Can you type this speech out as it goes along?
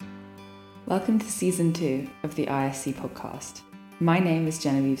Welcome to Season 2 of the ISC podcast. My name is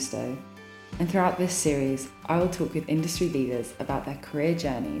Genevieve Stowe, and throughout this series, I will talk with industry leaders about their career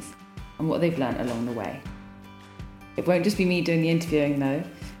journeys and what they've learned along the way. It won't just be me doing the interviewing though,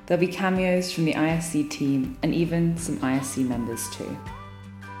 there'll be cameos from the ISC team and even some ISC members too.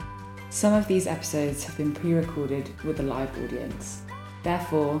 Some of these episodes have been pre-recorded with a live audience.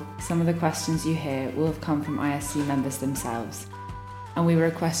 Therefore, some of the questions you hear will have come from ISC members themselves, and we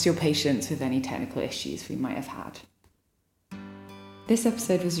request your patience with any technical issues we might have had. This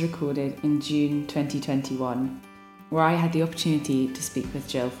episode was recorded in June 2021, where I had the opportunity to speak with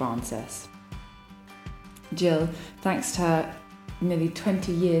Jill Francis. Jill, thanks to her nearly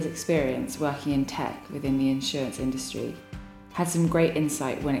 20 years experience working in tech within the insurance industry, had some great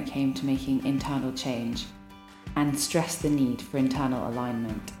insight when it came to making internal change and stressed the need for internal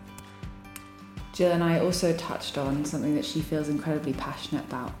alignment. Jill and I also touched on something that she feels incredibly passionate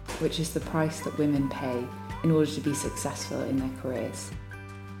about, which is the price that women pay in order to be successful in their careers.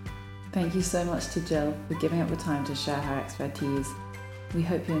 Thank you so much to Jill for giving up the time to share her expertise. We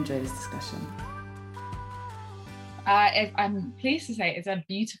hope you enjoy this discussion. I'm pleased to say it's a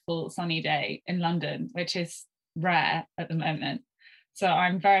beautiful sunny day in London, which is rare at the moment. So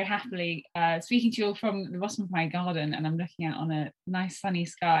I'm very happily speaking to you all from the bottom of my garden, and I'm looking out on a nice sunny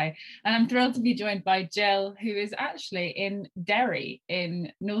sky. And I'm thrilled to be joined by Jill, who is actually in Derry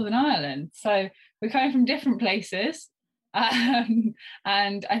in Northern Ireland. So we're coming from different places. And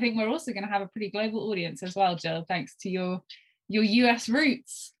I think we're also going to have a pretty global audience as well, Jill, thanks to your US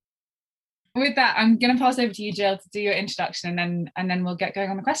roots. With that, I'm going to pass over to you, Jill, to do your introduction, and then we'll get going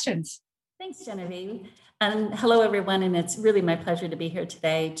on the questions. Thanks, Genevieve. And hello, everyone. And it's really my pleasure to be here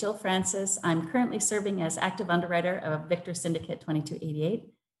today. Jill Francis. I'm currently serving as active underwriter of Victor Syndicate 2288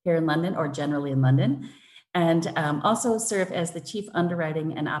 here in London, or generally in London, and also serve as the Chief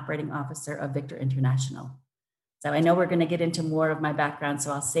Underwriting and Operating Officer of Victor International. So I know we're going to get into more of my background,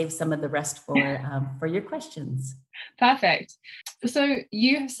 so I'll save some of the rest for your questions. Perfect. So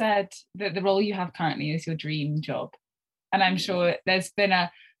you have said that the role you have currently is your dream job. And I'm sure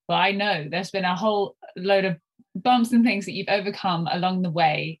I know there's been a whole load of bumps and things that you've overcome along the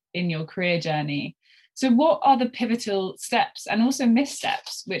way in your career journey. So what are the pivotal steps and also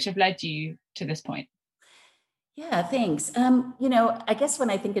missteps which have led you to this point? Yeah, thanks. I guess when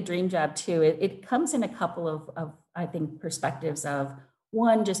I think of dream job too, it comes in a couple of I think, perspectives of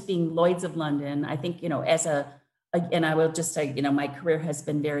one, just being Lloyd's of London. I think, and I will just say, my career has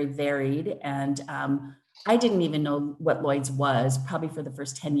been very varied, and I didn't even know what Lloyd's was probably for the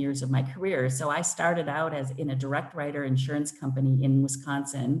first 10 years of my career. So I started out as in a direct writer insurance company in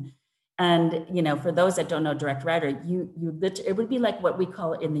Wisconsin. And, for those that don't know direct writer, it would be like what we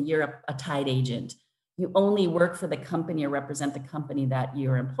call in the Europe, a tied agent. You only work for the company or represent the company that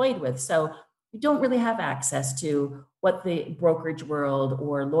you're employed with. So you don't really have access to what the brokerage world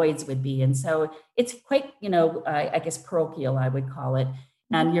or Lloyd's would be. And so it's quite, I guess parochial, I would call it.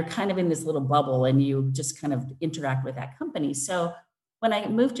 And you're kind of in this little bubble and you just kind of interact with that company. So when I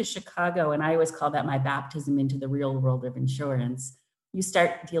moved to Chicago, and I always call that my baptism into the real world of insurance, you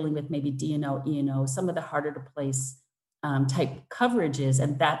start dealing with maybe D&O, E&O, some of the harder to place type coverages.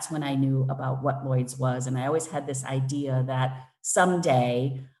 And that's when I knew about what Lloyd's was. And I always had this idea that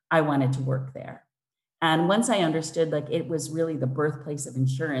someday I wanted to work there. And once I understood, it was really the birthplace of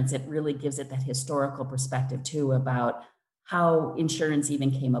insurance, it really gives it that historical perspective too about how insurance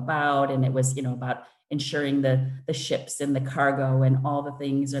even came about. And it was, about insuring the ships and the cargo and all the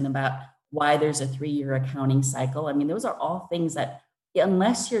things, and about why there's a 3-year accounting cycle. I mean, those are all things that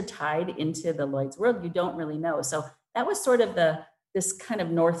unless you're tied into the Lloyd's world, you don't really know. So that was sort of this kind of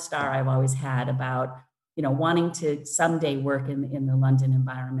North Star I've always had about, wanting to someday work in the London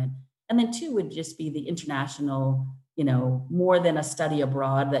environment. And then two would just be the international, more than a study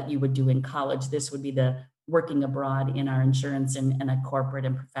abroad that you would do in college. This would be the working abroad in our insurance and a corporate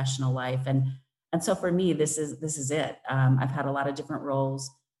and professional life. And so for me, this is it. I've had a lot of different roles,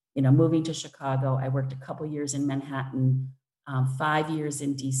 moving to Chicago. I worked a couple years in Manhattan, 5 years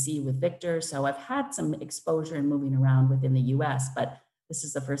in DC with Victor. So I've had some exposure in moving around within the US, but this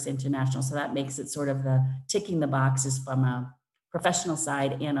is the first international. So that makes it sort of the ticking the boxes from a professional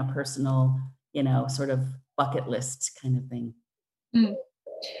side and a personal, sort of bucket list kind of thing. Mm.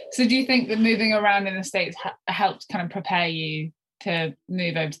 So do you think that moving around in the States helped kind of prepare you to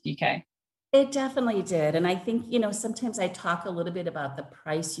move over to the UK? It definitely did. And I think, sometimes I talk a little bit about the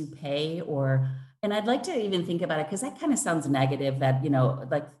price you pay, and I'd like to even think about it because that kind of sounds negative that,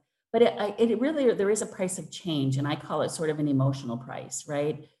 but it really, there is a price of change, and I call it sort of an emotional price,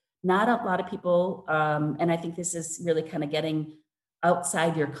 right? Not a lot of people, and I think this is really kind of getting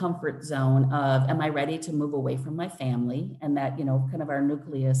outside your comfort zone of, am I ready to move away from my family? And that, kind of our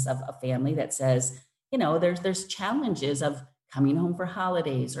nucleus of a family that says, there's challenges of coming home for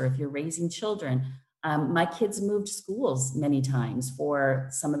holidays, or if you're raising children. My kids moved schools many times for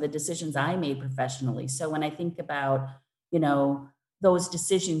some of the decisions I made professionally. So when I think about, those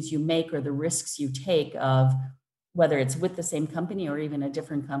decisions you make or the risks you take of whether it's with the same company or even a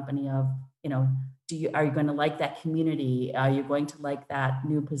different company of, are you going to like that community? Are you going to like that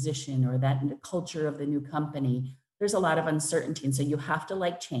new position or that culture of the new company? There's a lot of uncertainty. And so you have to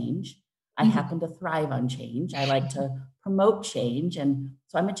like change. I happen to thrive on change. I like to promote change. And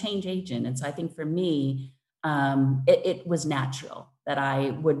so I'm a change agent. And so I think for me, it was natural that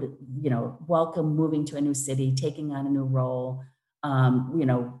I would, welcome moving to a new city, taking on a new role,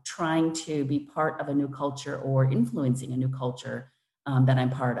 trying to be part of a new culture or influencing a new culture that I'm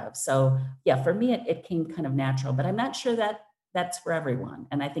part of. So yeah, for me, it came kind of natural, but I'm not sure that that's for everyone.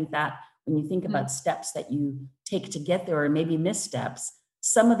 And I think that when you think about steps that you take to get there, or maybe missteps,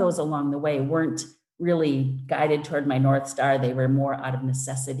 some of those along the way weren't really guided toward my North Star. They were more out of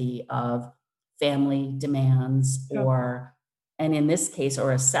necessity of family demands and in this case,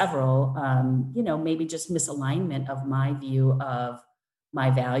 or several, maybe just misalignment of my view of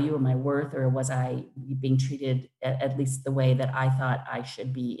my value or my worth, or was I being treated at least the way that I thought I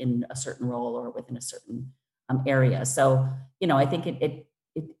should be in a certain role or within a certain area. So, I think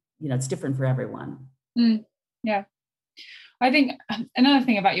it's different for everyone. Yeah. I think another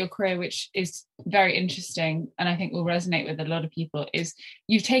thing about your career, which is very interesting, and I think will resonate with a lot of people, is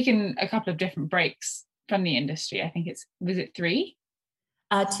you've taken a couple of different breaks from the industry. I think was it 3?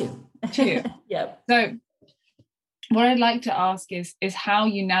 2. 2. Yep. So what I'd like to ask is how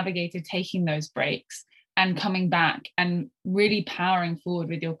you navigated taking those breaks and coming back and really powering forward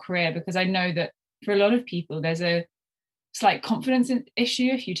with your career, because I know that for a lot of people, there's a slight confidence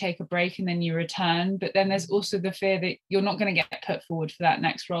issue if you take a break and then you return, but then there's also the fear that you're not going to get put forward for that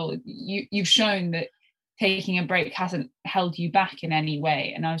next role. You've shown that taking a break hasn't held you back in any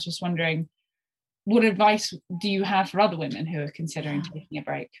way. And I was just wondering, what advice do you have for other women who are considering taking a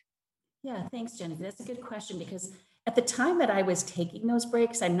break? Yeah, thanks, Jennifer. That's a good question, because at the time that I was taking those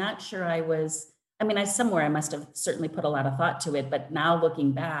breaks, I'm not sure I must have certainly put a lot of thought to it, but now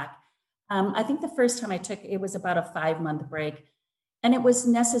looking back, I think the first time I took it was about a 5-month break. And it was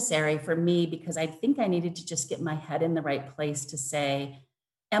necessary for me because I think I needed to just get my head in the right place to say,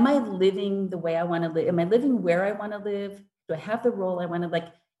 am I living the way I want to live? Am I living where I want to live? Do I have the role I want to like?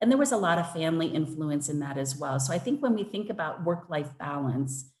 And there was a lot of family influence in that as well. So I think when we think about work-life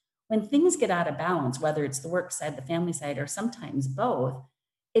balance, when things get out of balance, whether it's the work side, the family side, or sometimes both,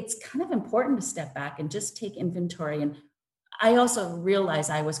 it's kind of important to step back and just take inventory. And I also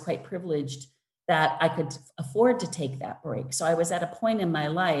realized I was quite privileged that I could afford to take that break. So I was at a point in my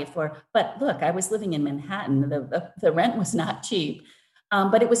life but look, I was living in Manhattan. The rent was not cheap,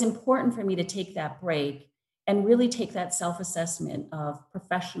 but it was important for me to take that break and really take that self-assessment of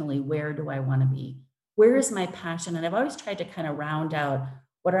professionally, where do I want to be? Where is my passion? And I've always tried to kind of round out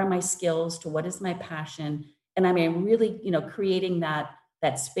what are my skills to what is my passion. And I mean, really, creating that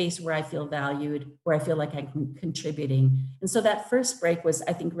space where I feel valued, where I feel like I'm contributing. And so that first break was,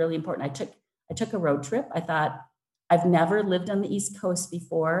 I think, really important. I took a road trip. I thought, I've never lived on the East Coast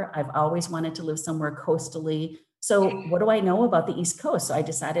before. I've always wanted to live somewhere coastally. So what do I know about the East Coast? So I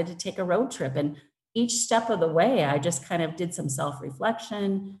decided to take a road trip. And each step of the way, I just kind of did some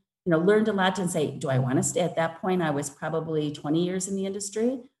self-reflection, learned a lot and say, do I want to stay? At that point, I was probably 20 years in the industry.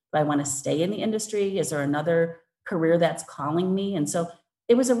 Do I want to stay in the industry? Is there another career that's calling me? And so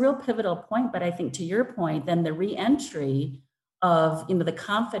it was a real pivotal point. But I think to your point, then the re-entry of, the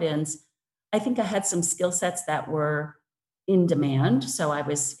confidence, I think I had some skill sets that were in demand. So I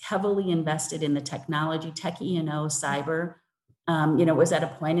was heavily invested in the technology, tech E&O, cyber. It was at a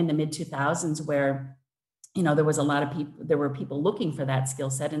point in the mid 2000s where, there was a lot of people, there were people looking for that skill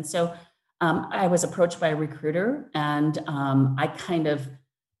set. And so I was approached by a recruiter and I kind of,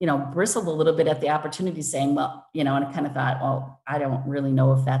 bristled a little bit at the opportunity saying, well, and I kind of thought, well, I don't really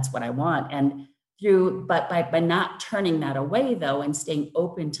know if that's what I want. And but by not turning that away though, and staying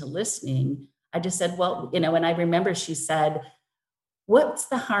open to listening, I just said, well, and I remember she said, what's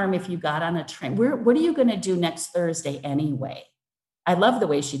the harm if you got on a train? What are you going to do next Thursday anyway? I love the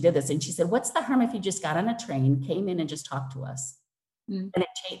way she did this. And she said, what's the harm if you just got on a train, came in and just talked to us? And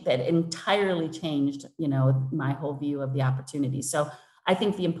that entirely changed, my whole view of the opportunity. So I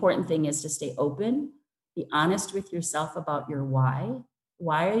think the important thing is to stay open, be honest with yourself about your why.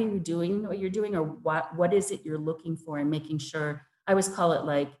 Why are you doing what you're doing, or what is it you're looking for, and making sure, I always call it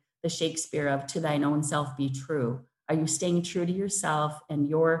like the Shakespeare of to thine own self be true. Are you staying true to yourself and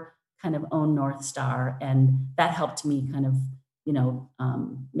your kind of own North Star? And that helped me kind of,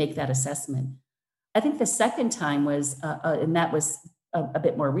 make that assessment. I think the second time was, and that was a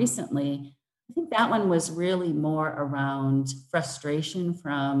bit more recently, I think that one was really more around frustration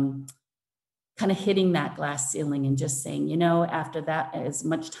from kind of hitting that glass ceiling and just saying, after that, as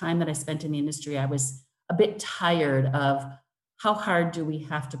much time that I spent in the industry, I was a bit tired of how hard do we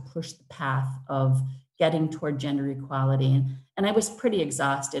have to push the path of getting toward gender equality. And I was pretty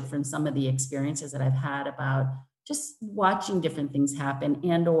exhausted from some of the experiences that I've had about just watching different things happen,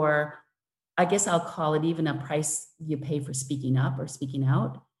 and or I guess I'll call it even a price you pay for speaking up or speaking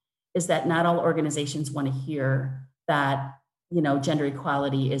out, is that not all organizations want to hear that, gender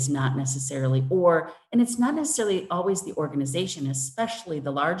equality is not necessarily, and it's not necessarily always the organization, especially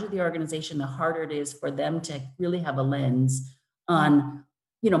the larger the organization, the harder it is for them to really have a lens on,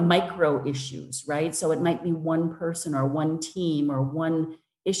 micro issues, right? So it might be one person or one team or one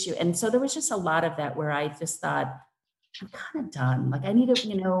issue. And so there was just a lot of that where I just thought, I'm kind of done. Like I need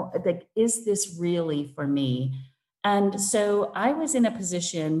to, like, is this really for me? And so I was in a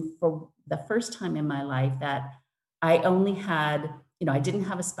position for the first time in my life that I only had, I didn't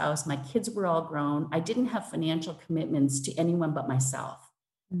have a spouse. My kids were all grown. I didn't have financial commitments to anyone but myself.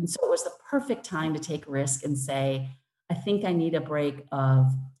 And so it was the perfect time to take a risk and say, I think I need a break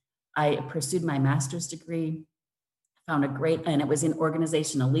I pursued my master's degree, found and it was in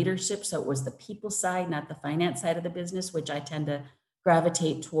organizational leadership. So it was the people side, not the finance side of the business, which I tend to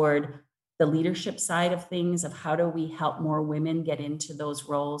gravitate toward the leadership side of things, of how do we help more women get into those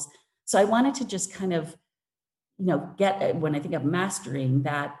roles. So I wanted to just kind of, get, when I think of mastering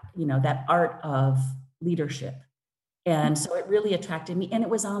that, that art of leadership. And so it really attracted me, and it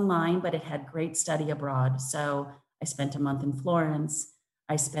was online, but it had great study abroad. So I spent a month in Florence.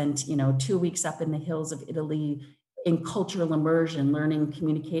 I spent, 2 weeks up in the hills of Italy in cultural immersion, learning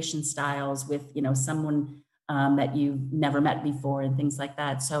communication styles with, someone that you've never met before and things like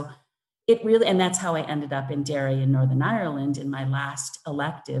that. So it really, and that's how I ended up in Derry in Northern Ireland in my last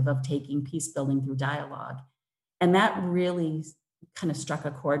elective of taking peace building through dialogue. And that really kind of struck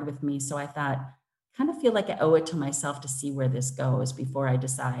a chord with me. So I thought, kind of feel like I owe it to myself to see where this goes before I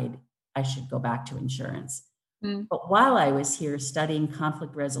decide I should go back to insurance. But while I was here studying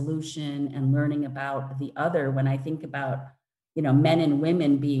conflict resolution and learning about the other, when I think about, men and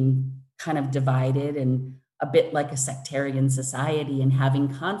women being kind of divided and a bit like a sectarian society and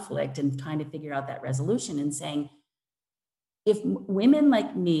having conflict and trying to figure out that resolution and saying, if women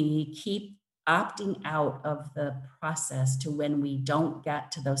like me keep opting out of the process to when we don't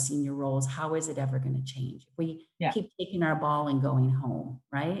get to those senior roles, how is it ever going to change? If we keep taking our ball and going home,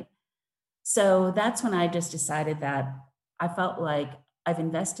 right? So that's when I just decided that I felt like I've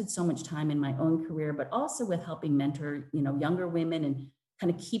invested so much time in my own career, but also with helping mentor, younger women and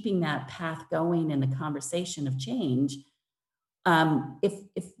kind of keeping that path going in the conversation of change.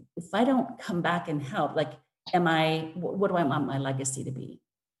 If I don't come back and help, like, what do I want my legacy to be?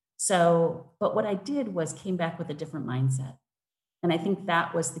 So, but what I did was came back with a different mindset. And I think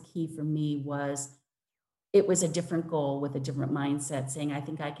that was the key for me. It was a different goal with a different mindset, saying, I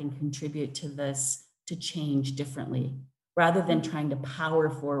think I can contribute to this, to change differently. Rather than trying to power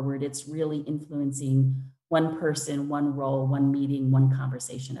forward, it's really influencing one person, one role, one meeting, one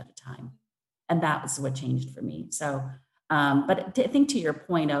conversation at a time. And that was what changed for me. So, but I think to your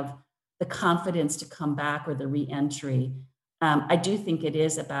point of the confidence to come back or the re-entry, I do think it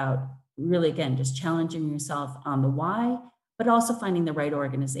is about really, again, just challenging yourself on the why, but also finding the right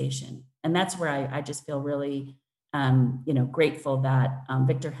organization. And that's where I just feel really, grateful that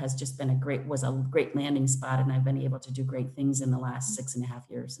Victor has just been was a great landing spot, and I've been able to do great things in the last 6.5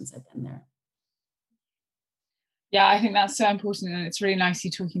 years since I've been there. Yeah, I think that's so important, and it's really nice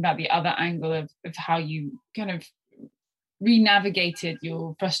you talking about the other angle of how you kind of re-navigated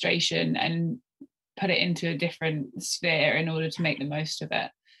your frustration and put it into a different sphere in order to make the most of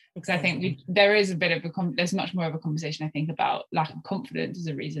it. Because I think there is a bit of there's much more of a conversation, I think, about lack of confidence as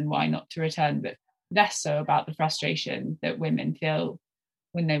a reason why not to return, but less so about the frustration that women feel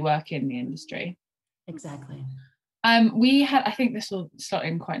when they work in the industry. Exactly. We had, I think this will slot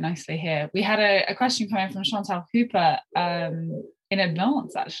in quite nicely here. We had a question coming from Chantal Hooper in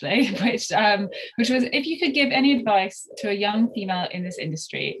advance, actually, which was, if you could give any advice to a young female in this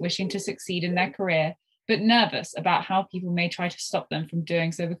industry wishing to succeed in their career, but nervous about how people may try to stop them from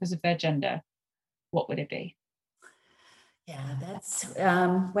doing so because of their gender, what would it be? Yeah, that's,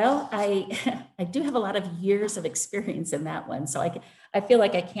 well, I do have a lot of years of experience in that one. So I feel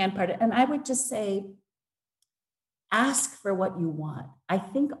like I can part it. And I would just say, ask for what you want. I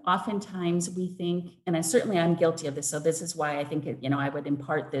think oftentimes we think, and I'm guilty of this. So this is why I think, I would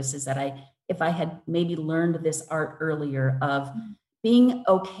impart this is that if I had maybe learned this art earlier of being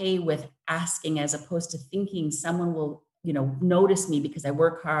okay with asking, as opposed to thinking someone will, notice me because I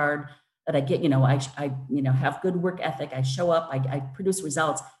work hard, that I get, I have good work ethic. I show up, I produce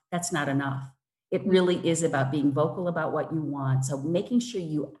results. That's not enough. It really is about being vocal about what you want. So making sure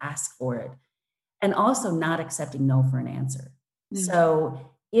you ask for it. And also not accepting no for an answer.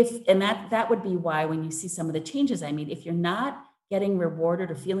 So that would be why when you see some of the changes I made, if you're not getting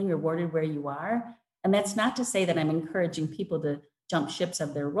rewarded or feeling rewarded where you are, and that's not to say that I'm encouraging people to jump ships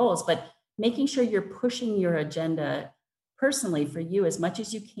of their roles, but making sure you're pushing your agenda personally for you as much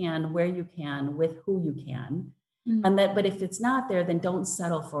as you can, where you can, with who you can. But if it's not there, then don't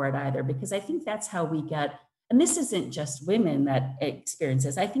settle for it either, because I think that's how we get, and this isn't just women that experience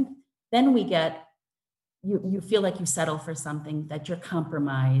this. I think then we get, you feel like you settle for something, that you're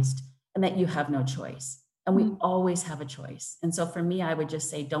compromised, and that you have no choice. And we always have a choice. And so for me, I would just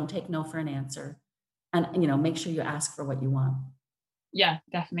say, don't take no for an answer, and make sure you ask for what you want. Yeah,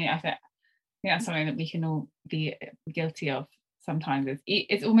 definitely. I think that's something that we can all be guilty of sometimes.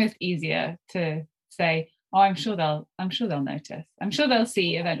 It's almost easier to say, oh, I'm sure they'll notice. I'm sure they'll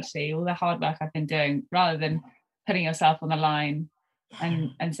see eventually all the hard work I've been doing, rather than putting yourself on the line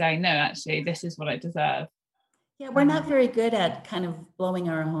and saying, no, actually, this is what I deserve. Yeah, we're not very good at kind of blowing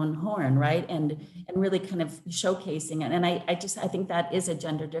our own horn, right? And really kind of showcasing it. And I think that is a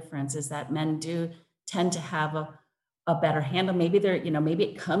gender difference, is that men do tend to have a better handle. Maybe maybe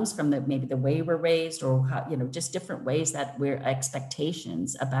it comes from the way we're raised, or how, just different ways that we're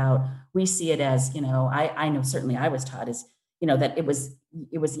expectations about, we see it as, I know certainly I was taught as, that it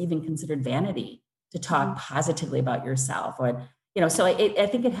was even considered vanity to talk positively about yourself, or, so I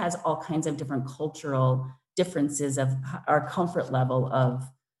think it has all kinds of different cultural differences of our comfort level of,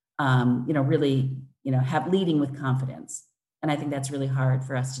 really, have leading with confidence. And I think that's really hard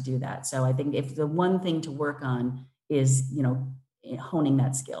for us to do that. So I think if the one thing to work on is, honing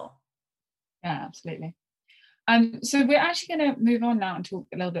that skill. Yeah, absolutely. So we're actually going to move on now and talk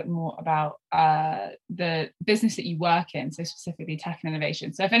a little bit more about the business that you work in, so specifically tech and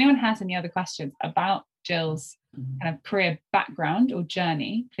innovation. So if anyone has any other questions about Jill's kind of career background or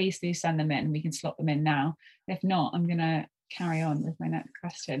journey, please do send them in. We can slot them in now. If not, I'm going to carry on with my next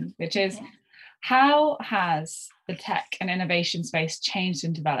question, which is, how has the tech and innovation space changed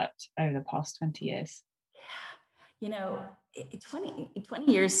and developed over the past 20 years?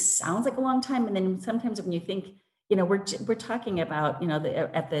 20 years sounds like a long time. And then sometimes when you think, we're talking about,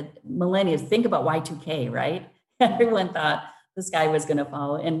 at the millennials, think about Y2K, right? Everyone thought the sky was going to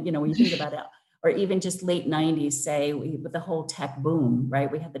fall. And, when you think about it, or even just late 90s, say, with the whole tech boom,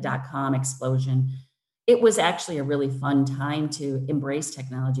 right? We had the dot-com explosion. It was actually a really fun time to embrace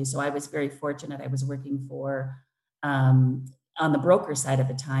technology. So I was very fortunate. I was working for, on the broker side at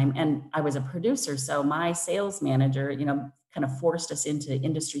the time, and I was a producer. So my sales manager, kind of forced us into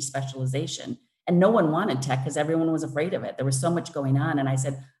industry specialization, and no one wanted tech because everyone was afraid of it. There was so much going on. And I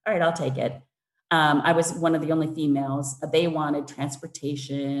said, all right, I'll take it. I was one of the only females. They wanted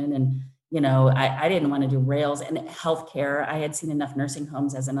transportation, and I didn't want to do rails and healthcare. I had seen enough nursing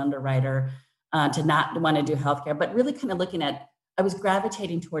homes as an underwriter to not want to do healthcare, but really kind of looking at, I was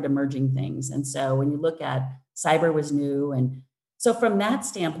gravitating toward emerging things. And so when you look at cyber was new. And so from that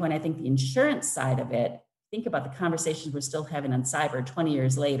standpoint, I think the insurance side of it, think about the conversations we're still having on cyber 20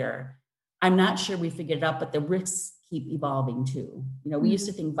 years later. I'm not sure we figured it out, but the risks keep evolving too. We used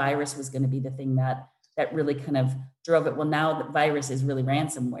to think virus was going to be the thing that really kind of drove it. Well, now the virus is really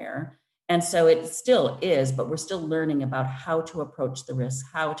ransomware. And so it still is, but we're still learning about how to approach the risk,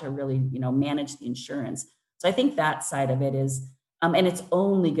 how to really, manage the insurance. So I think that side of it is, and it's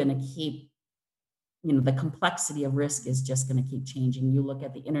only going to keep, the complexity of risk is just going to keep changing. You look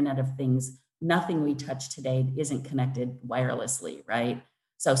at the Internet of Things, nothing we touch today isn't connected wirelessly, right?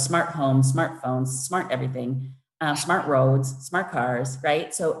 So smart homes, smartphones, smart everything, smart roads, smart cars,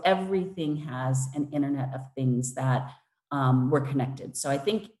 right? So everything has an Internet of Things that we're connected. So I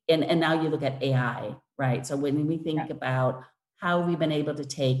think, and now you look at AI, right? So when we think about how we've been able to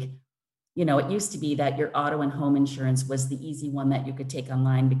take, it used to be that your auto and home insurance was the easy one that you could take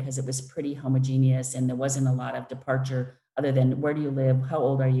online because it was pretty homogeneous and there wasn't a lot of departure other than where do you live, how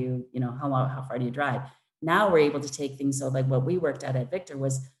old are you, how far do you drive? Now we're able to take things. So like what we worked at Victor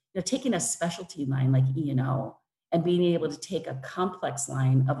was, taking a specialty line like E&O and being able to take a complex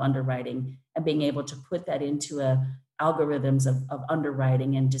line of underwriting and being able to put that into algorithms of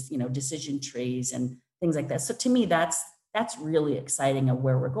underwriting and just, decision trees and things like that. So to me, that's really exciting of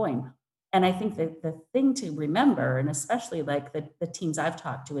where we're going. And I think that the thing to remember, and especially like the teams I've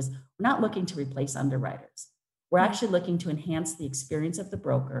talked to, is we're not looking to replace underwriters. We're actually looking to enhance the experience of the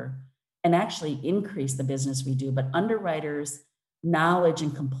broker and actually increase the business we do. But underwriters' knowledge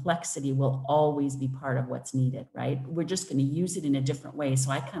and complexity will always be part of what's needed, right? We're just going to use it in a different way.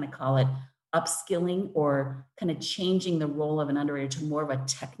 So I kind of call it upskilling, or kind of changing the role of an underwriter to more of a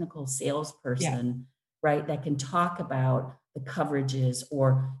technical salesperson, right? That can talk about the coverages,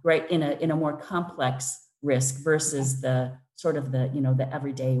 or right in a more complex risk versus the sort of the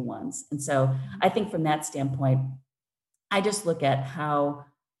everyday ones. And so I think from that standpoint, I just look at how,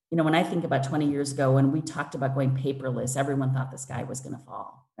 when I think about 20 years ago, when we talked about going paperless, everyone thought the sky was going to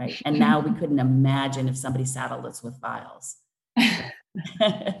fall, right? And now we couldn't imagine if somebody saddled us with files.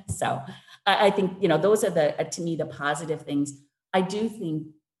 So I think, those are to me, the positive things. I do think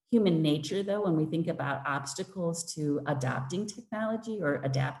human nature, though, when we think about obstacles to adopting technology or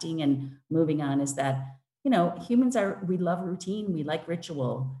adapting and moving on, is that, humans we love routine, we like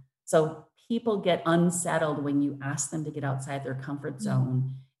ritual. So people get unsettled when you ask them to get outside their comfort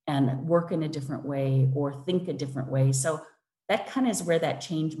zone and work in a different way or think a different way. So that kind of is where that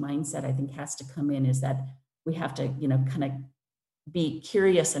change mindset, I think, has to come in, is that we have to, kind of be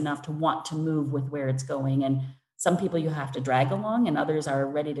curious enough to want to move with where it's going. And some people you have to drag along, and others are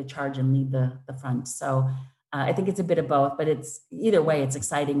ready to charge and lead the front. So I think it's a bit of both, but it's either way, it's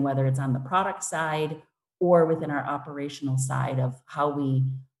exciting, whether it's on the product side or within our operational side of how we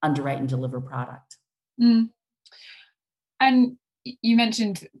underwrite and deliver product. And you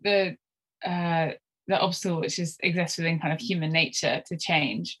mentioned the obstacle which exists within kind of human nature to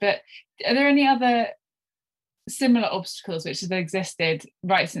change, but are there any other similar obstacles which have existed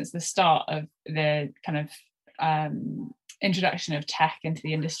right since the start of the kind of introduction of tech into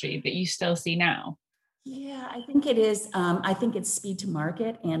the industry that you still see now? Yeah, I think it is. I think it's speed to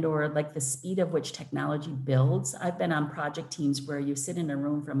market, and or like the speed of which technology builds. I've been on project teams where you sit in a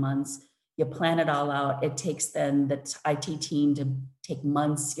room for months, you plan it all out. It takes then the IT team to take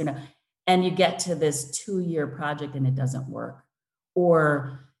months, and you get to this 2-year project and it doesn't work.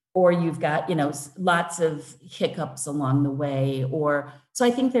 Or you've got, lots of hiccups along the way. So I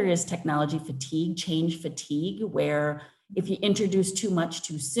think there is technology fatigue, change fatigue, where if you introduce too much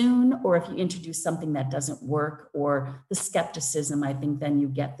too soon, or if you introduce something that doesn't work, or the skepticism, I think then you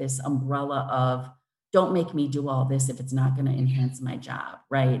get this umbrella of, don't make me do all this if it's not going to enhance my job,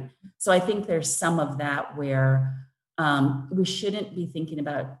 right? So I think there's some of that where we shouldn't be thinking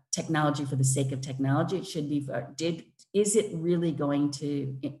about technology for the sake of technology. It should be, is it really going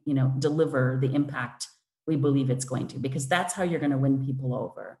to, deliver the impact we believe it's going to? Because that's how you're going to win people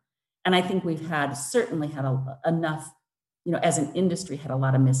over. And I think we've certainly had enough, as an industry, had a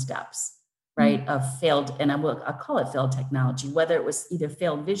lot of missteps, right? Of failed, and I'll call it failed technology, whether it was either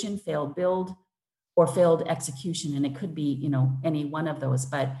failed vision, failed build, or failed execution. And it could be, any one of those.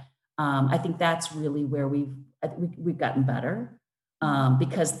 But I think that's really where we've gotten better,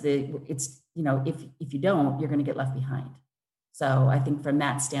 because if you don't, you're going to get left behind. So I think from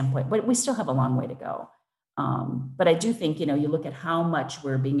that standpoint, but we still have a long way to go. But I do think, you look at how much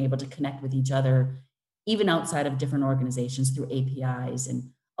we're being able to connect with each other, even outside of different organizations, through APIs and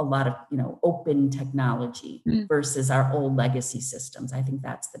a lot of, open technology versus our old legacy systems. I think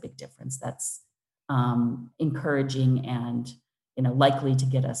that's the big difference. That's encouraging and, likely to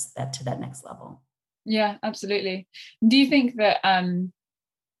get us to that next level. Yeah, absolutely. Do you think that,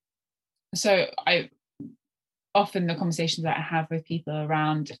 often the conversations that I have with people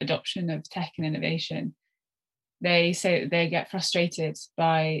around adoption of tech and innovation, they say that they get frustrated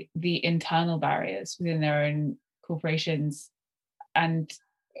by the internal barriers within their own corporations and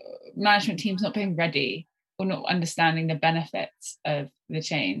management teams not being ready or not understanding the benefits of the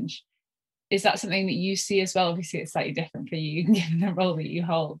change. Is that something that you see as well? Obviously, it's slightly different for you given the role that you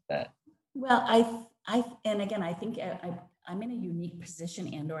hold. But well, and again, I think I'm in a unique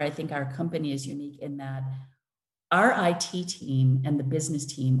position, or I think our company is unique in that our IT team and the business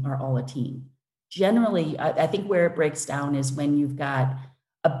team are all a team. Generally, I think where it breaks down is when you've got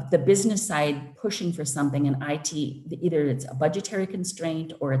the business side pushing for something, and IT, either it's a budgetary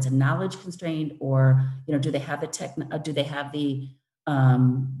constraint or it's a knowledge constraint, or do they have the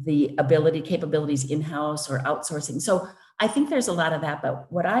capabilities in-house or outsourcing? So I think there's a lot of that,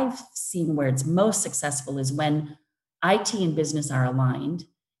 but what I've seen where it's most successful is when IT and business are aligned,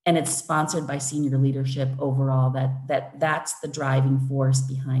 and it's sponsored by senior leadership overall, that's the driving force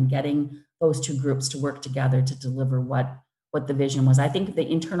behind getting those two groups to work together to deliver what the vision was. I think the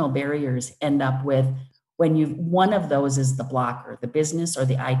internal barriers end up with when one of those is the blocker, the business or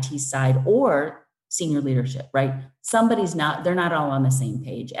the IT side, or senior leadership, right? They're not all on the same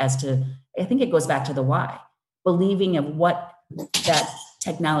page as to, I think it goes back to the why, believing of what that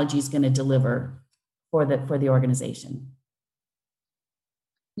technology is going to deliver for the organization.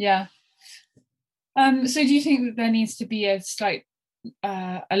 Yeah. So do you think that there needs to be a slight,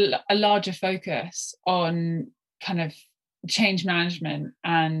 a larger focus on kind of change management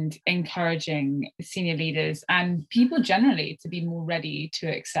and encouraging senior leaders and people generally to be more ready to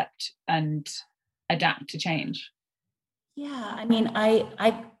accept and adapt to change? Yeah, I mean,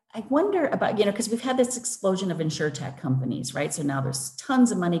 I wonder about, because we've had this explosion of insurtech companies, right? So now there's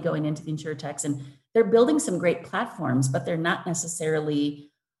tons of money going into the insurtechs, and they're building some great platforms, but they're not necessarily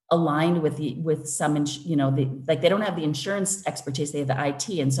aligned with some, they don't have the insurance expertise, they have the IT.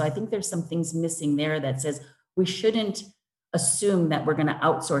 And so I think there's some things missing there that says we shouldn't assume that we're going to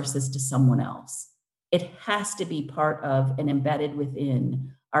outsource this to someone else. It has to be part of and embedded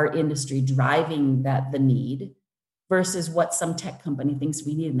within our industry, driving the need versus what some tech company thinks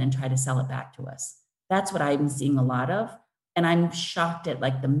we need and then try to sell it back to us. That's what I'm seeing a lot of. And I'm shocked at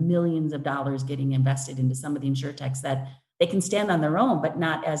like the millions of dollars getting invested into some of the insurtechs that they can stand on their own, but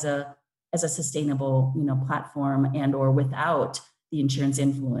not as a sustainable, platform and or without the insurance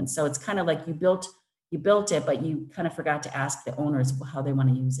influence. So it's kind of like you built it, but you kind of forgot to ask the owners how they want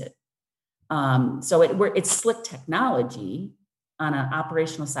to use it. So it's slick technology on an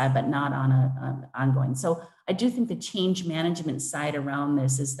operational side, but not on an ongoing. So I do think the change management side around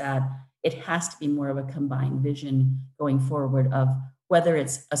this is that it has to be more of a combined vision going forward of whether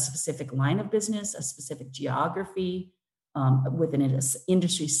it's a specific line of business, a specific geography, within an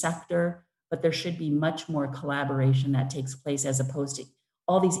industry sector, but there should be much more collaboration that takes place as opposed to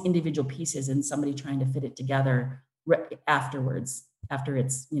all these individual pieces and somebody trying to fit it together afterwards, after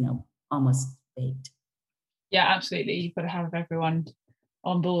it's, almost baked. Yeah, absolutely. You've got to have everyone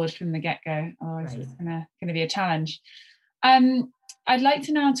on board from the get-go. Otherwise, It's going to be a challenge. I'd like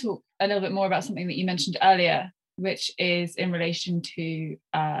to now talk a little bit more about something that you mentioned earlier, which is in relation to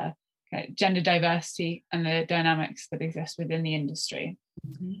gender diversity and the dynamics that exist within the industry.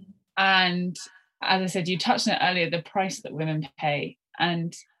 Mm-hmm. And as I said, you touched on it earlier, the price that women pay.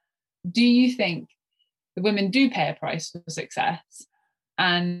 And do you think the women do pay a price for success?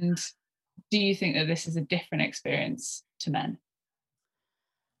 And do you think that this is a different experience to men?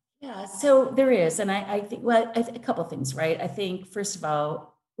 Yeah, so there is. And I think, a couple of things, right? I think, first of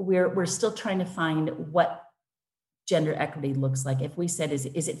all, we're still trying to find what gender equity looks like. If we said, is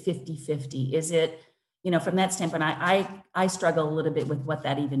it 50-50? Is it, from that standpoint, I struggle a little bit with what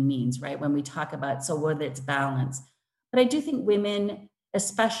that even means, right? When we talk about, so whether it's balance. But I do think women,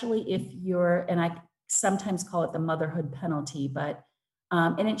 especially if and I sometimes call it the motherhood penalty, but,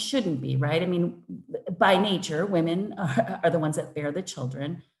 and it shouldn't be, right? I mean, by nature, women are the ones that bear the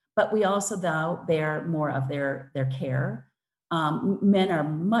children, but we also now bear more of their care. Men are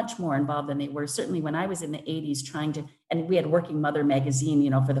much more involved than they were. Certainly when I was in the 80s and we had Working Mother magazine,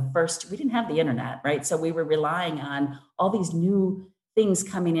 we didn't have the internet, right? So we were relying on all these new things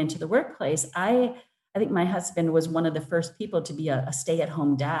coming into the workplace. I think my husband was one of the first people to be a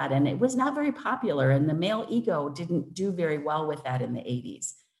stay-at-home dad, and it was not very popular. And the male ego didn't do very well with that in the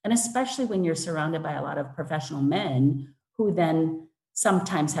 80s. And especially when you're surrounded by a lot of professional men who then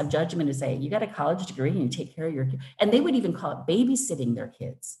sometimes have judgment to say, you got a college degree and you take care of your kids. And they would even call it babysitting their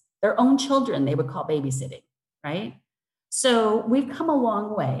kids, their own children, they would call babysitting, right? So we've come a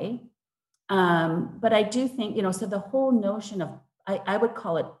long way. But I do think, so the whole notion of, I would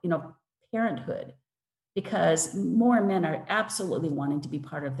call it, parenthood, because more men are absolutely wanting to be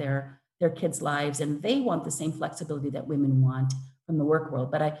part of their kids' lives, and they want the same flexibility that women want from the work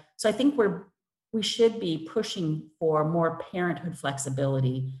world. So I think we should be pushing for more parenthood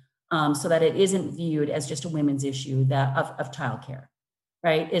flexibility, so that it isn't viewed as just a women's issue of childcare,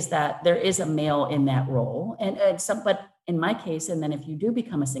 right? Is that there is a male in that role, but in my case, and then if you do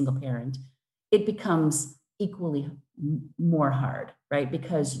become a single parent, it becomes equally more hard, right?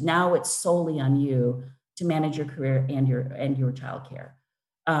 Because now it's solely on you to manage your career and your childcare.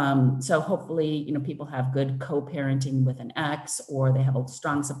 So hopefully, people have good co-parenting with an ex, or they have a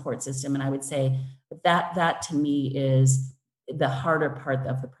strong support system. And I would say that to me is the harder part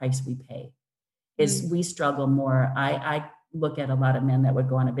of the price we pay. Is we struggle more. I look at a lot of men that would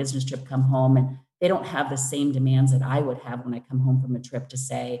go on a business trip, come home, and they don't have the same demands that I would have when I come home from a trip to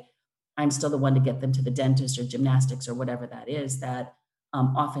say, I'm still the one to get them to the dentist or gymnastics or whatever that is, that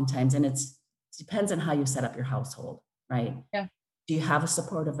oftentimes, and it depends on how you set up your household, right? Yeah. Do you have a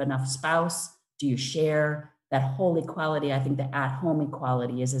supportive enough spouse? Do you share that whole equality? I think the at-home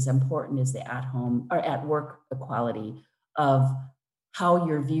equality is as important as the at-home or at-work equality of how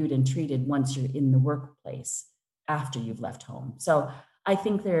you're viewed and treated once you're in the workplace after you've left home. So I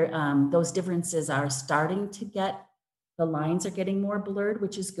think those differences are starting to the lines are getting more blurred,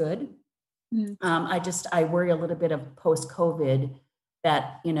 which is good. Mm. I worry a little bit of post-COVID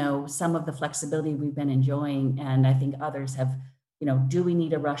that, some of the flexibility we've been enjoying, and I think others have, do we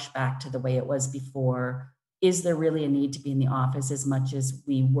need to rush back to the way it was before? Is there really a need to be in the office as much as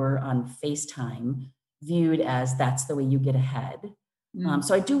we were on FaceTime, viewed as that's the way you get ahead?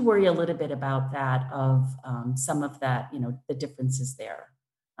 So I do worry a little bit about that, of some of that, the differences there.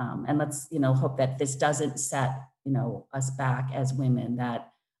 And let's, hope that this doesn't set, us back as women,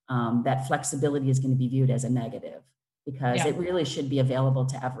 that that flexibility is going to be viewed as a negative, because it really should be available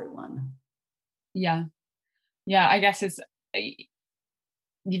to everyone. Yeah. I guess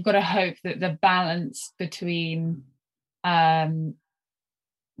you've got to hope that the balance between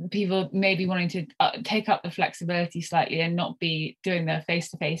people maybe wanting to take up the flexibility slightly and not be doing the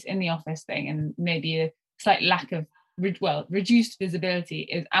face-to-face in the office thing, and maybe a slight lack of reduced visibility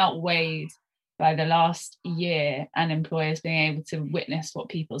is outweighed by the last year and employers being able to witness what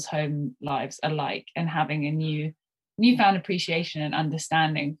people's home lives are like, and having a newfound appreciation and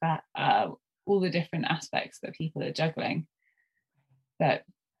understanding for all the different aspects that people are juggling. But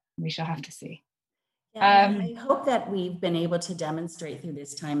we shall have to see. Yeah, I hope that we've been able to demonstrate through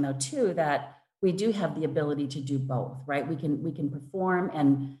this time, though, too, that we do have the ability to do both, right? We can perform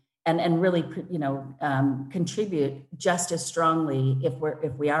and really, contribute just as strongly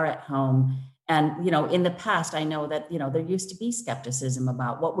if we are at home. And, in the past, I know that, there used to be skepticism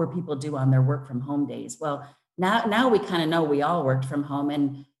about what were people do on their work from home days. Well, now we kind of know we all worked from home,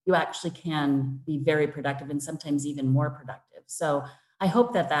 and you actually can be very productive and sometimes even more productive. So I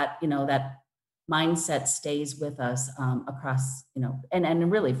hope that that mindset stays with us across,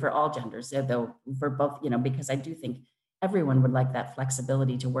 and really for all genders, though, for both, because I do think everyone would like that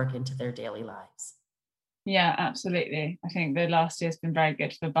flexibility to work into their daily lives. Yeah, absolutely. I think the last year's been very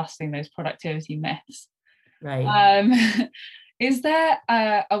good for busting those productivity myths. Right. Is there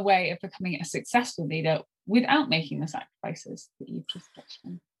a way of becoming a successful leader without making the sacrifices that you've just touched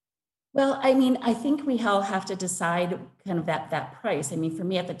on? Well, I mean, I think we all have to decide kind of that price. I mean, for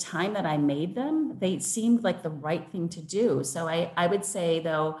me, at the time that I made them, they seemed like the right thing to do. So I would say,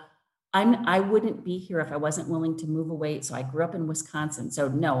 though, I wouldn't be here if I wasn't willing to move away. So I grew up in Wisconsin. So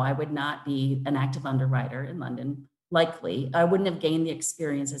no, I would not be an active underwriter in London. Likely, I wouldn't have gained the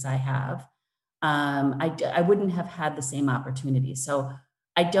experiences I have. I wouldn't have had the same opportunities. So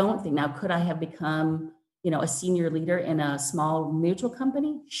I don't think, now, could I have become, a senior leader in a small mutual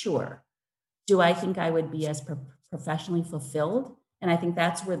company? Sure. Do I think I would be as professionally fulfilled? And I think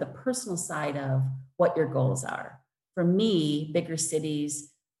that's where the personal side of what your goals are. For me, bigger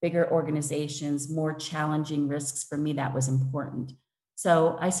cities, bigger organizations, more challenging risks, for me, that was important.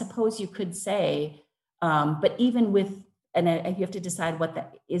 So I suppose you could say, but even with, and you have to decide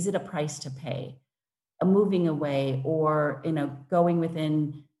is it a price to pay? Moving away, or, going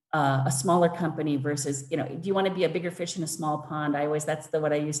within a smaller company versus, do you want to be a bigger fish in a small pond? That's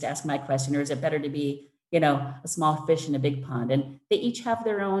what I used to ask my question, or is it better to be, a small fish in a big pond? And they each have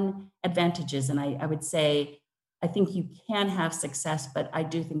their own advantages. And I would say, I think you can have success, but I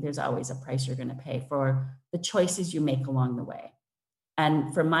do think there's always a price you're going to pay for the choices you make along the way.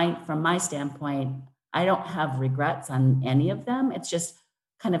 And from my standpoint, I don't have regrets on any of them. It's just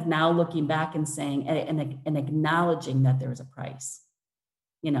kind of now looking back and saying, and acknowledging that there is a price.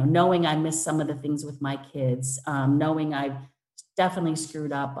 Knowing I missed some of the things with my kids, knowing I've definitely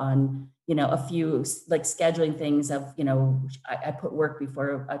screwed up on, a few, like scheduling things of, I put work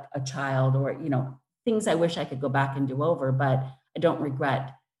before a child, or, things I wish I could go back and do over, but I don't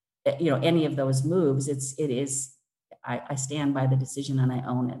regret, any of those moves. I stand by the decision and I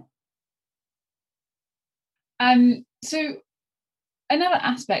own it. So another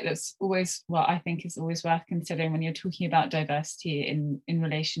aspect that's always, I think is always worth considering when you're talking about diversity in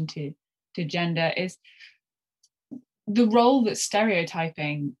relation to gender, is the role that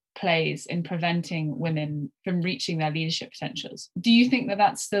stereotyping plays in preventing women from reaching their leadership potentials. Do you think that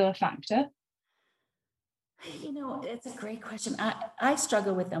that's still a factor? It's a great question. I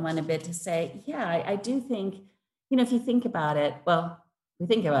struggle with them on a bit to say, yeah, I do think, if you think about it,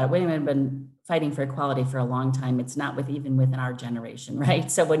 women have been fighting for equality for a long time. It's not even within our generation, right?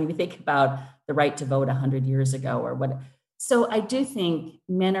 So when we think about the right to vote 100 years ago or what, so I do think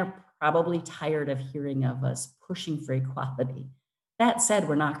men are probably tired of hearing of us pushing for equality. That said,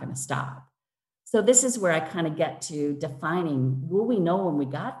 we're not going to stop. So this is where I kind of get to defining, will we know when we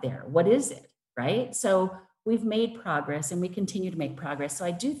got there? What is it, right? So we've made progress and we continue to make progress. So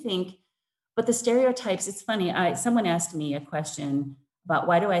I do think But the stereotypes, it's funny. Someone asked me a question about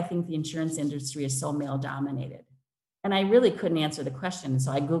why do I think the insurance industry is so male dominated? And I really couldn't answer the question.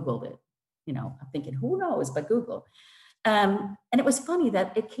 So I Googled it, I'm thinking, who knows, but Google. And it was funny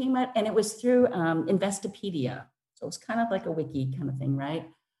that it came out, and it was through Investopedia. So it was kind of like a wiki kind of thing, right?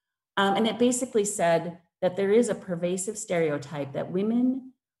 And it basically said that there is a pervasive stereotype that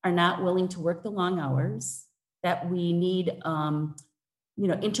women are not willing to work the long hours, that we need,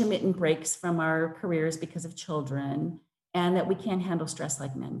 intermittent breaks from our careers because of children, and that we can't handle stress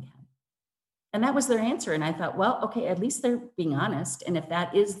like men can. And that was their answer. And I thought, well, okay, at least they're being honest. And if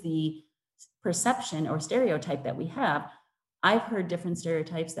that is the perception or stereotype that we have, I've heard different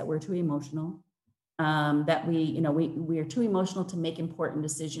stereotypes that we're too emotional, that we are too emotional to make important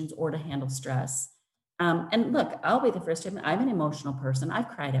decisions or to handle stress. And look, I'll be the first to admit, I'm an emotional person. I've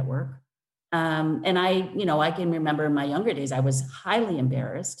cried at work. And I can remember in my younger days, I was highly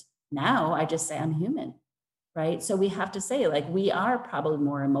embarrassed. Now I just say I'm human, right? So we have to say, like, we are probably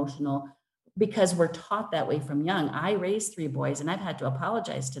more emotional because we're taught that way from young. I raised 3 boys, and I've had to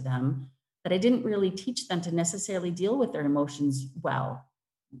apologize to them that I didn't really teach them to necessarily deal with their emotions well.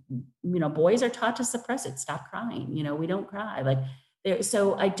 Boys are taught to suppress it, stop crying. We don't cry.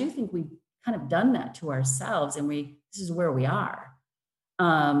 So I do think we've kind of done that to ourselves, and this is where we are.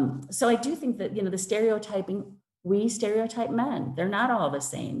 So I do think that, the stereotyping, we stereotype men. They're not all the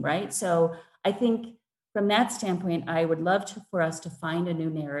same, right? So I think from that standpoint, I would love for us to find a new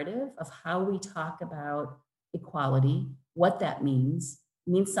narrative of how we talk about equality, what that means.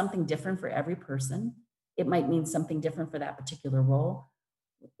 It means something different for every person. It might mean something different for that particular role.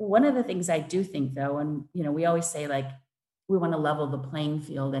 One of the things I do think, though, and, we always say, like, we want to level the playing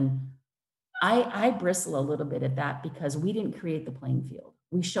field. And I bristle a little bit at that because we didn't create the playing field.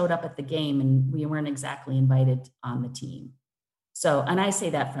 We showed up at the game and we weren't exactly invited on the team. So, and I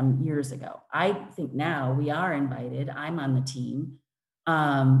say that from years ago. I think now we are invited. I'm on the team.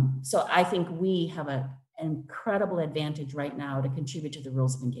 So I think we have an incredible advantage right now to contribute to the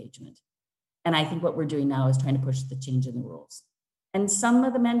rules of engagement. And I think what we're doing now is trying to push the change in the rules. And some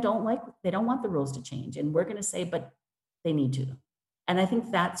of the men don't want the rules to change. And we're going to say, but they need to. And I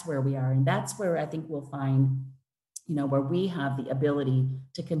think that's where we are. And that's where I think we'll find, where we have the ability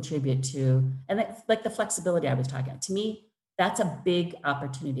to contribute to, and that's like the flexibility I was talking about. To me, that's a big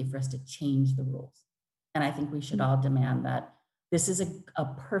opportunity for us to change the rules. And I think we should all demand that this is a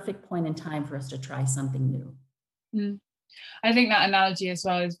perfect point in time for us to try something new. I think that analogy as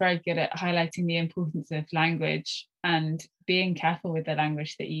well is very good at highlighting the importance of language and being careful with the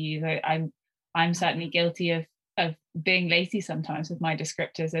language that you use. I'm certainly guilty of being lazy sometimes with my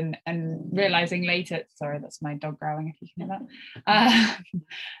descriptors and realizing later, sorry, that's my dog growling if you can hear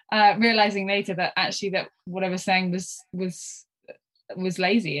that, realizing later that actually that what I was saying was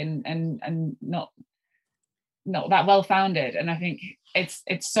lazy and not that well founded. And I think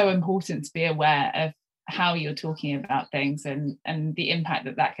it's so important to be aware of how you're talking about things and the impact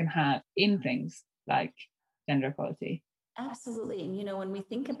that can have in things like gender equality. Absolutely. And, when we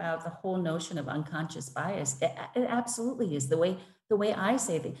think about the whole notion of unconscious bias, it absolutely is the way I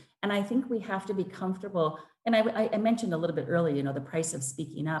say things. And I think we have to be comfortable. And I mentioned a little bit earlier, the price of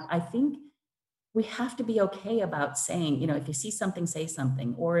speaking up. I think we have to be okay about saying, if you see something, say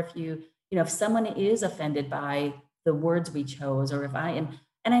something. Or if if someone is offended by the words we chose, or if I am,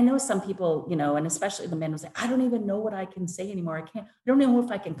 and I know some people, and especially the men will say, I don't even know what I can say anymore. I don't know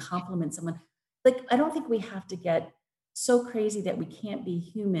if I can compliment someone. Like, I don't think we have to get so crazy that we can't be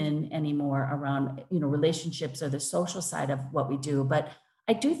human anymore around, relationships or the social side of what we do. But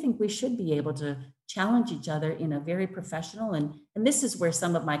I do think we should be able to challenge each other in a very professional, and this is where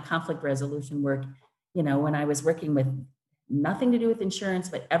some of my conflict resolution work, when I was working with nothing to do with insurance,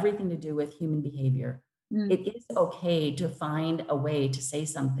 but everything to do with human behavior. It is okay to find a way to say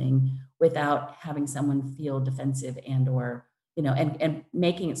something without having someone feel defensive or, and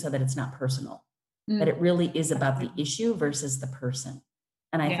making it so that it's not personal. That it really is about the issue versus the person.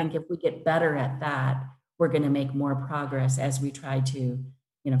 And I think if we get better at that, we're going to make more progress as we try to,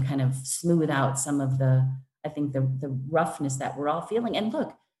 kind of smooth out some of the roughness that we're all feeling. And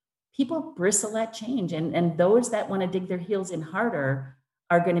look, people bristle at change, and those that want to dig their heels in harder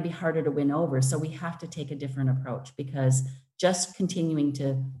are going to be harder to win over. So we have to take a different approach, because just continuing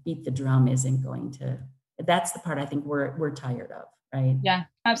to beat the drum isn't going to, that's the part I think we're tired of. Right. Yeah,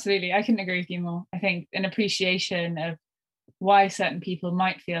 absolutely. I couldn't agree with you more. I think an appreciation of why certain people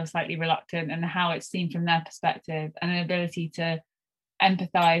might feel slightly reluctant and how it's seen from their perspective, and an ability to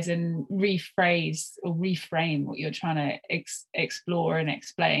empathize and rephrase or reframe what you're trying to explore and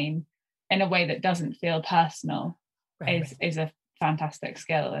explain in a way that doesn't feel personal is a fantastic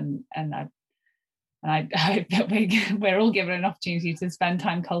skill. And And I hope that we're all given an opportunity to spend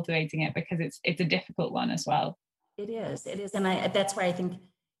time cultivating it, because it's a difficult one as well. It is. And that's why I think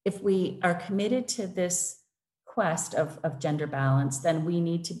if we are committed to this quest of gender balance, then we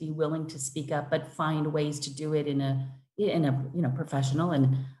need to be willing to speak up, but find ways to do it in a professional,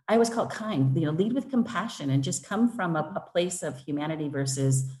 and I always call it kind, lead with compassion, and just come from a place of humanity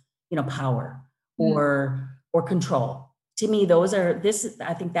versus, power or control. To me,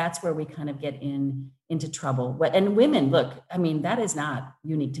 I think that's where we kind of get into trouble. And women, look, I mean, that is not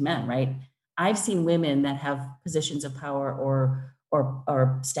unique to men, right? I've seen women that have positions of power or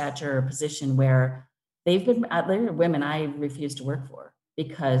stature or position where they've been women I refuse to work for,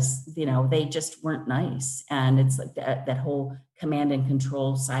 because they just weren't nice. And it's like that whole command and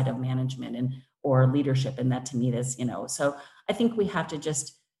control side of management or leadership, and that to me is so I think we have to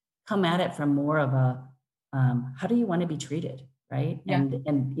just come at it from more of a how do you want to be treated, right? Yeah.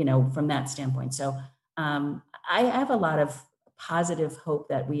 And from that standpoint. So I have a lot of positive hope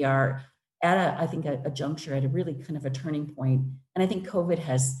that we are at a juncture, at a really kind of a turning point. And I think COVID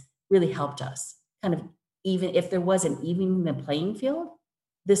has really helped us kind of, even if there wasn't even the playing field,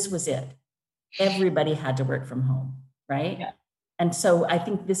 this was it. Everybody had to work from home, right? Yeah. And so I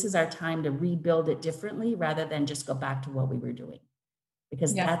think this is our time to rebuild it differently rather than just go back to what we were doing,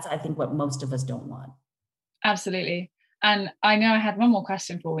 because that's, I think, what most of us don't want. Absolutely. And I know I had one more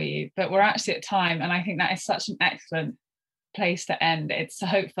question for you, but we're actually at time, and I think that is such an excellent place to end. It's so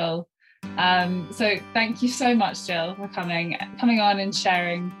hopeful. So thank you so much, Jill, for coming on and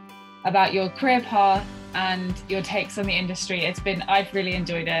sharing about your career path and your takes on the industry. I've really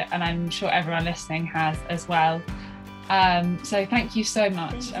enjoyed it, and I'm sure everyone listening has as well. So thank you so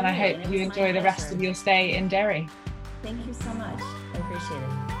much, and I hope you enjoy the rest of your stay in Derry. Thank you so much. I appreciate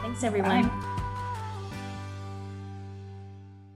it. Thanks, everyone. Bye.